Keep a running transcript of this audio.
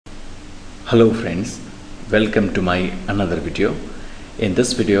Hello friends, welcome to my another video. In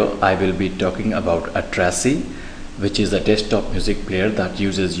this video I will be talking about Atraci, which is a desktop music player that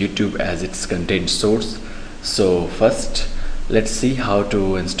uses YouTube as its content source. So first let's see how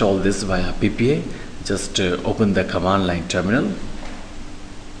to install this via PPA. Just open the command line terminal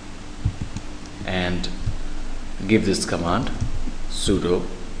and give this command sudo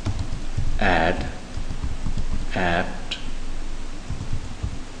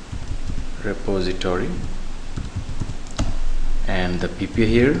add-apt-repository and the PPA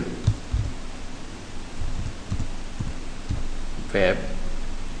here web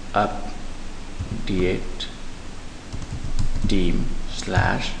update team /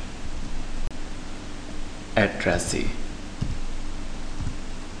 Atraci.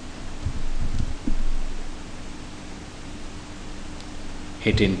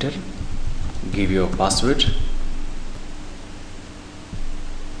 Hit enter, give your password,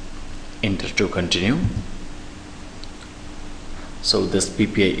 enter to continue. So this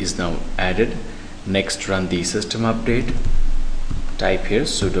PPA is now added. Next run the system update. Type here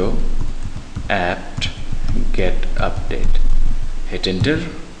sudo apt-get update. Hit enter.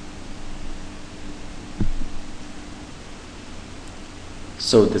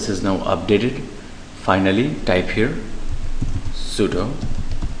 So this is now updated. Finally type here sudo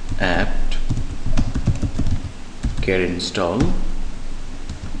apt-get install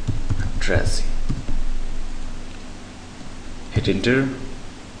Atraci. Hit enter.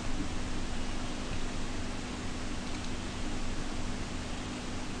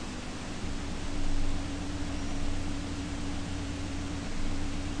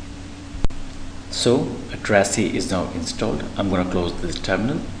 So Atraci is now installed. I'm going to close this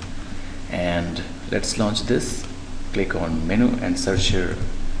terminal and let's launch this. Click on menu and search here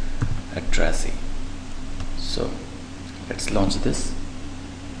Atraci. So let's launch this.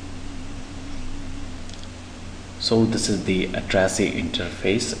 So this is the Atraci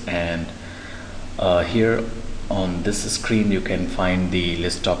interface, and here on this screen you can find the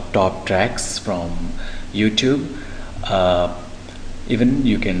list of top tracks from YouTube. Even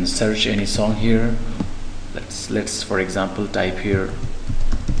you can search any song here. Let's for example type here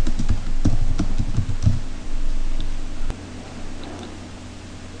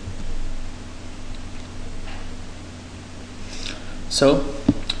so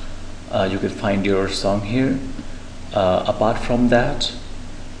you can find your song here. Apart from that,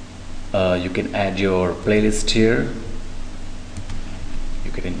 you can add your playlist here.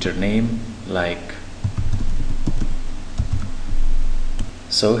 You can enter name like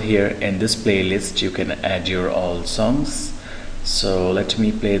so. Here in this playlist you can add your all songs. So let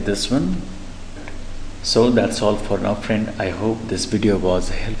me play this one. So that's all for now friend. I hope this video was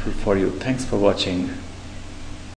helpful for you. Thanks for watching.